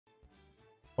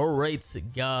Alright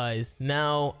guys,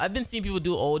 now I've been seeing people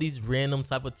do all these random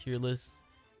type of tier lists,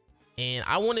 and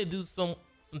I want to do some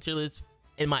tier lists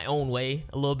in my own way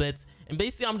a little bit. And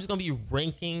basically I'm just gonna be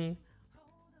ranking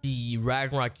the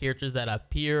Ragnarok characters that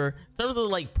appear in terms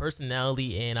of like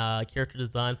personality and character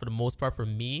design for the most part for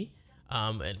me,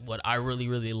 and what I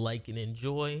really like and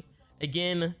enjoy.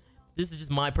 Again, this is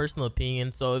just my personal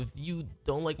opinion, so if you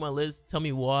don't like my list, tell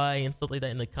me why and stuff like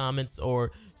that in the comments, or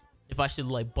if I should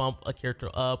like bump a character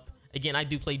up. Again, I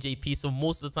do play JP, so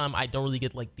most of the time I don't really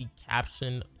get like the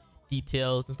caption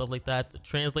details and stuff like that to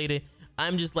translate it.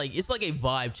 I'm just like, it's like a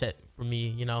vibe check for me,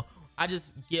 you know. I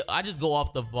just go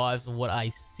off the vibes of what I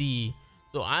see.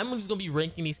 So I'm just gonna be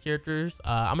ranking these characters.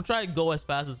 I'm gonna try to go as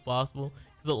fast as possible,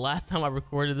 because the last time I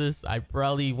recorded this I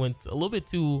probably went a little bit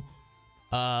too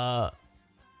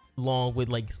long with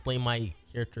like explain my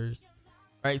characters.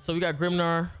 All right, so we got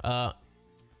Grimnar,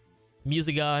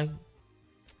 music guy,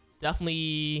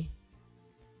 definitely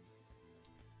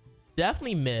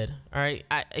mid. All right,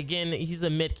 again, he's a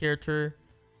mid character.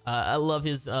 I love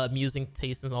his music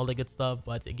taste and all that good stuff,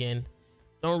 but again,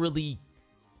 don't really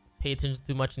pay attention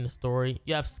too much in the story.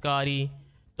 You have Scotty,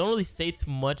 don't really say too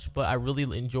much, but I really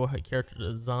enjoy her character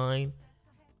design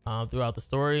throughout the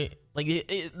story. Like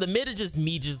the mid is just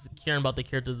me just caring about the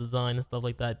character design and stuff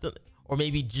like that, or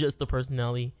maybe just the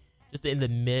personality, just in the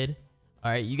mid. All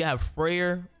right, you got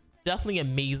Freyr, definitely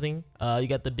amazing. You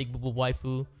got the big boo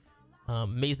waifu,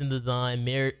 amazing design,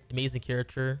 amazing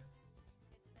character,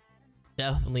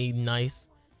 definitely nice.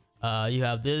 You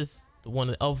have this, one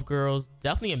of the elf girls,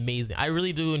 definitely amazing. I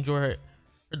really do enjoy her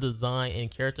design and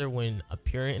character when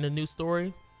appearing in a new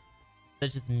story.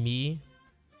 That's just me.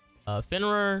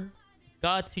 Fenrir,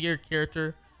 god tier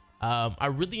character. I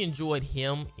really enjoyed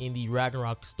him in the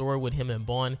Ragnarok story with him and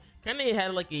Bond. Kind of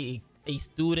had like a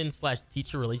student slash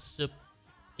teacher relationship,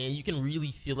 and you can really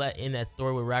feel that in that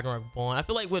story with Ragnarok Bond. I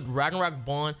feel like with Ragnarok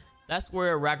Bond, that's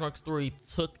where Ragnarok story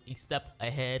took a step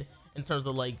ahead in terms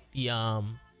of like the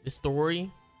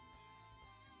story,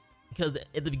 because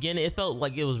at the beginning it felt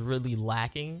like it was really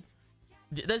lacking.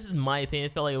 That's just my opinion.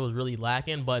 It felt like it was really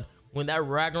lacking, but when that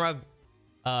Ragnarok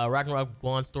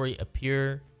Bond story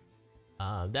appeared,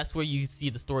 that's where you see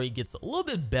the story gets a little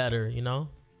bit better, you know.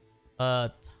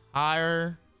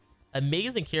 Tyr,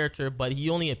 amazing character, but he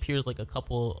only appears like a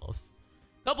couple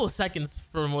of seconds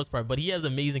for the most part, but he has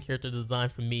amazing character design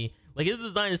for me. Like his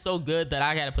design is so good that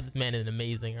I gotta put this man in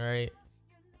amazing. All right,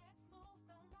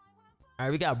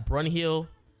 we got Brunhild.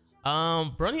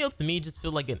 Brunhild to me just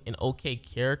feel like an okay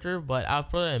character, but I'll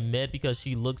put her in mid because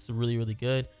she looks really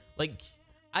good. Like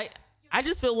I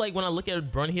just feel like when I look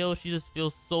at Brunhild, she just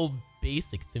feels so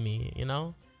basic to me, you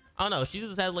know. I don't know, she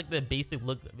just has like the basic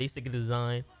look, basic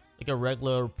design, like a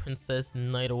regular princess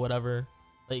knight or whatever.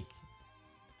 Like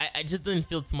I just didn't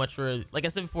feel too much for her. Like I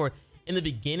said before, in the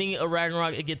beginning of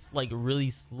Ragnarok, it gets like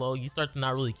really slow. You start to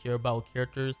not really care about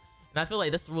characters, and I feel like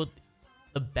that's what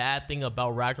the bad thing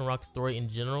about Ragnarok story in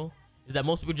general is, that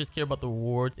most people just care about the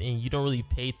rewards and you don't really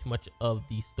pay too much of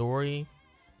the story.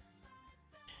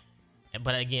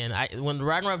 But again, when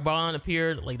Ragnarok Bond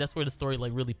appeared, like that's where the story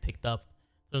like really picked up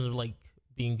in terms of like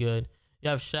being good. You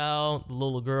have Shao, the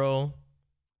little girl,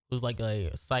 who's like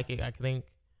a psychic, I think.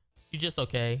 She's just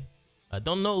okay. I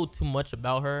don't know too much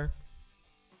about her,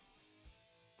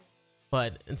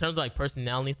 but in terms of like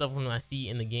personality stuff, when I see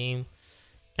in the game,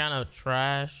 kind of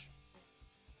trash.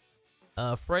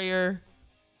 Freyr,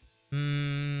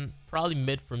 probably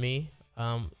mid for me.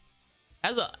 I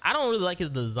don't really like his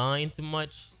design too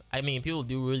much. I mean, people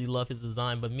do really love his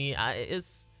design, but me,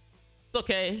 it's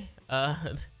okay.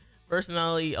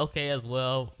 Personality okay as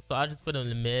well, so I just put him in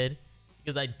the mid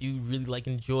because I do really like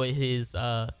enjoy his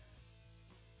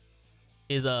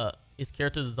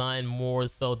character design more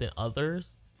so than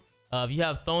others. You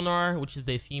have Thonar, which is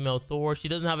the female Thor. She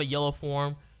doesn't have a yellow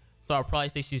form, so I'll probably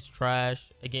say she's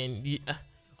trash. Again,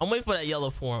 I'm waiting for that yellow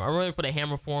form. I'm waiting for the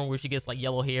hammer form where she gets like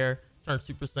yellow hair, turns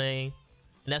Super Saiyan,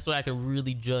 and that's where I can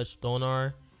really judge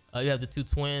Thonar. You have the two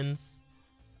twins,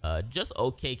 just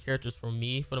okay characters for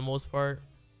me for the most part.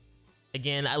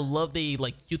 Again, I love the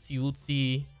like cutesy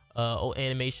wootsy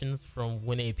animations from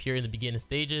when they appear in the beginning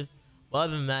stages, but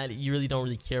other than that, you really don't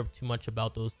really care too much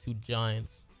about those two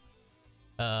giants.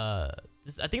 I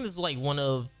think this is like one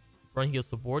of Brunhild's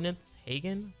subordinates,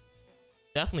 Hagen.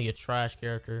 Definitely a trash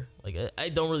character. Like I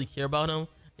don't really care about him.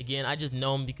 Again, I just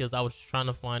know him because I was trying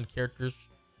to find characters,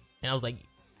 and I was like,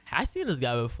 I seen this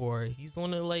guy before. He's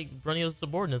one of like Brunhild's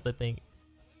subordinates, I think.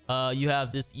 You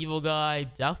have this evil guy,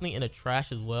 definitely in a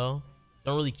trash as well.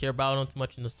 Don't really care about him too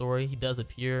much in the story. He does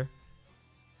appear.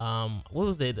 What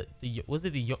was it? It was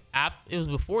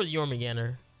before the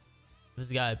Jormungandr.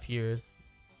 This guy appears.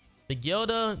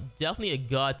 Megilda, definitely a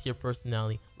god tier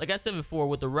personality. Like I said before,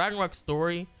 with the Ragnarok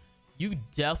story, you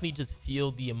definitely just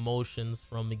feel the emotions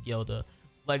from Megilda.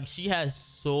 Like, she has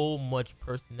so much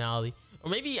personality. Or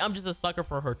maybe I'm just a sucker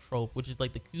for her trope, which is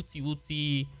like the cutesy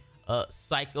wootsy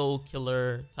psycho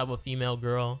killer type of female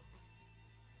girl.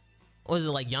 What is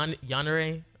it, like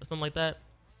Yanere or something like that?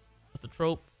 That's the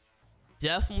trope.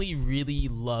 Definitely really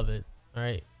love it. All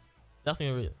right,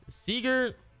 definitely really.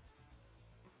 Sigurd.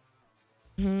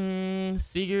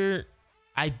 Sigurd,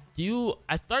 I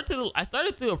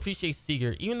started to appreciate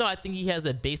Sigurd, even though I think he has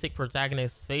a basic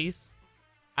protagonist face.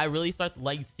 I really start to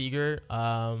like Sigurd,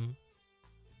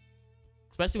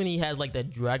 especially when he has like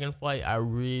that dragonflight. I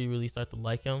really start to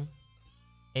like him,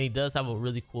 and he does have a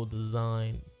really cool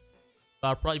design. So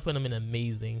I'll probably put him in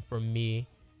amazing for me.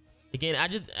 Again,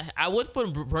 I would put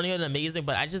Brunio in amazing,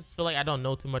 but I just feel like I don't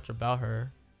know too much about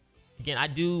her. Again, I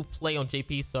do play on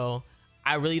JP, so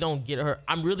I really don't get her.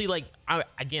 I'm really like, I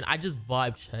just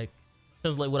vibe check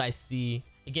since like what I see.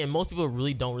 Again, most people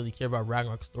really don't really care about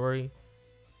Ragnarok story,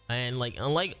 and like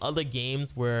unlike other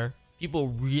games where people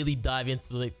really dive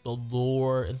into like the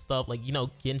lore and stuff, like, you know,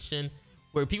 Genshin,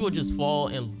 where people just fall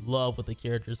in love with the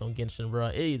characters on Genshin, bro.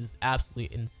 It is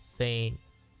absolutely insane.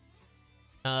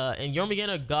 And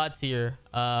Jormungandr god tier.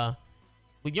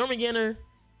 With Jormungandr,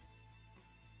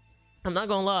 I'm not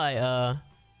gonna lie,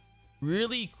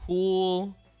 really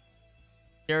cool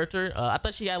character. I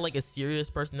thought she had like a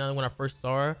serious personality when I first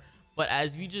saw her, but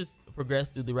as you just progress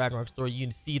through the Ragnarok story, you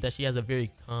can see that she has a very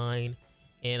kind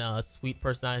and sweet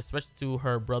personality, especially to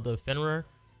her brother Fenrir,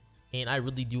 and I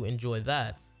really do enjoy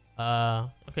that.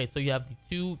 Okay, so you have the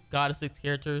two goddesses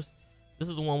characters. This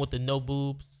is the one with the no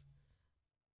boobs.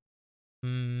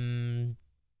 I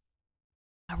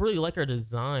really like her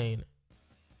design.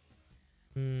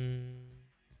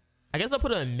 I guess I'll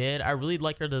put her in mid. I really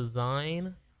like her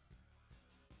design,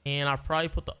 and I'll probably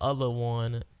put the other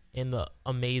one in the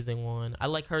amazing one. I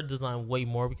like her design way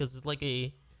more because it's like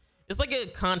a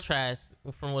contrast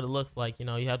from what it looks like. You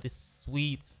know, you have this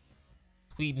sweet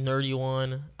nerdy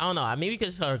one. I don't know, maybe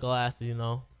because her glasses, you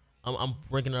know, I'm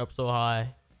ranking her up so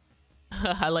high.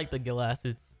 I like the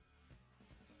glasses.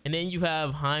 And then you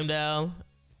have Heimdall.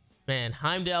 Man,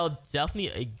 Heimdall, definitely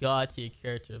a god tier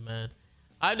character, man.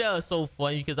 Heimdall is so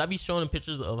funny because I be showing him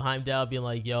pictures of Heimdall being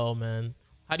like, yo man,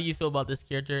 how do you feel about this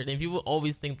character? And people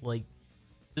always think like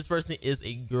this person is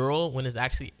a girl when it's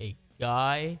actually a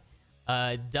guy.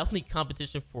 Definitely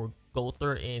competition for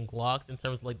Gother and Glocks in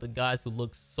terms of like the guys who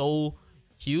look so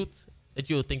cute that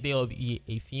you would think they would be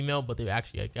a female, but they're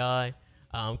actually a guy.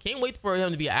 Can't wait for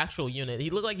him to be an actual unit.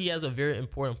 He looked like he has a very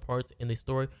important part in the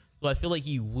story, so I feel like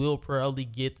he will probably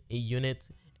get a unit.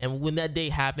 And when that day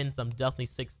happens, I'm definitely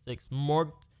 6'6".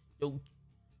 Marked,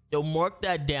 yo, mark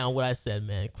that down. What I said,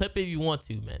 man. Clip it if you want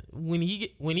to, man. When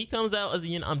he comes out as a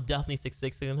unit, I'm definitely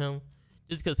 6'6" in him,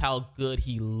 just because how good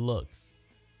he looks.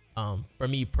 For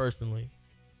me personally.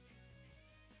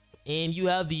 And you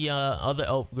have the other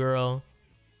elf girl,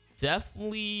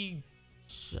 definitely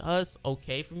just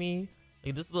okay for me.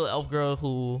 Like, this little elf girl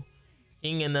who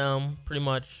King and them pretty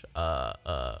much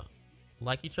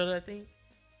like each other. I think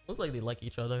looks like they like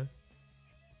each other,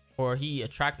 or he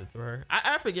attracted to her.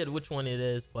 I forget which one it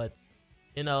is, but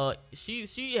you know,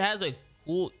 she has a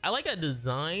cool, I like her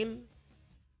design,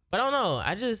 but I don't know,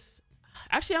 I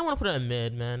want to put her in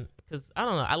mid, man, because I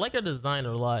don't know, I like her design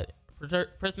a lot.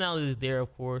 Personality is there,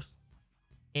 of course,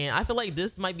 and I feel like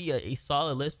this might be a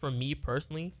solid list for me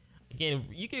personally. Again,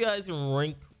 you guys can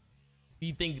rank who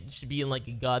you think should be in like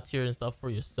a god tier and stuff for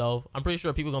yourself. I'm pretty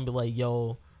sure people are gonna be like,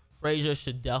 yo, Frazier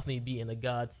should definitely be in a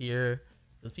god tier,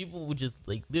 because people would just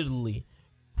like literally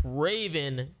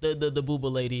craving the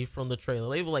booba lady from the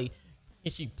trailer. They were like,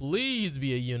 can she please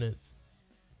be a unit?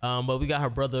 But we got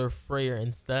her brother Freyr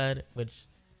instead, which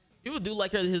people do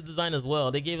like his design as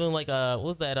well. They gave him like a, what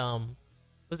was that,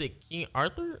 was it King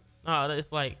Arthur? No,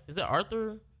 it's like, is it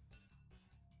Arthur?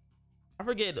 I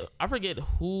forget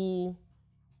who.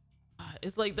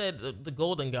 It's like that the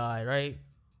golden guy, right?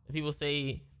 That people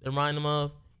say they remind him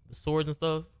of the swords and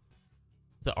stuff.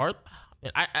 Is it Arthur?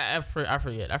 I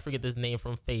forget this name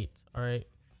from Fate. All right,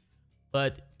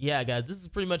 but yeah, guys, this is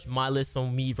pretty much my list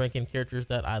on me ranking characters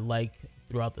that I like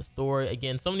throughout the story.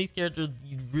 Again, some of these characters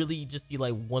you really just see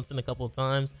like once in a couple of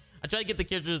times. I try to get the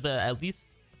characters that at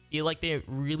least feel like they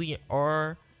really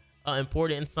are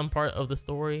important in some part of the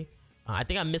story. I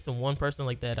think I'm missing one person,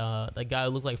 like that that guy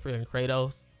who looks like freaking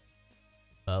Kratos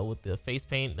with the face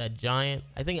paint, that giant.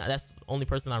 I think that's the only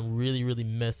person I'm really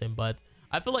missing, but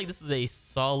I feel like this is a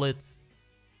solid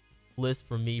list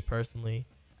for me personally.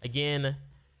 Again,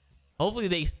 hopefully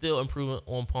they still improve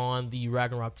upon the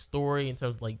Ragnarok story in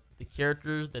terms of like the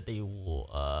characters that they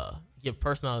will give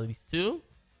personalities to,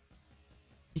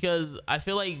 because I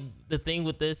feel like the thing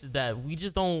with this is that we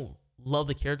just don't love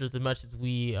the characters as much as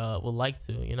we would like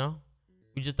to, you know.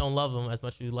 We just don't love them as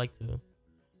much as we'd like to.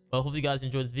 But hopefully you guys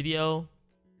enjoyed this video.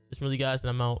 Just really guys, and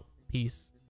I'm out. Peace.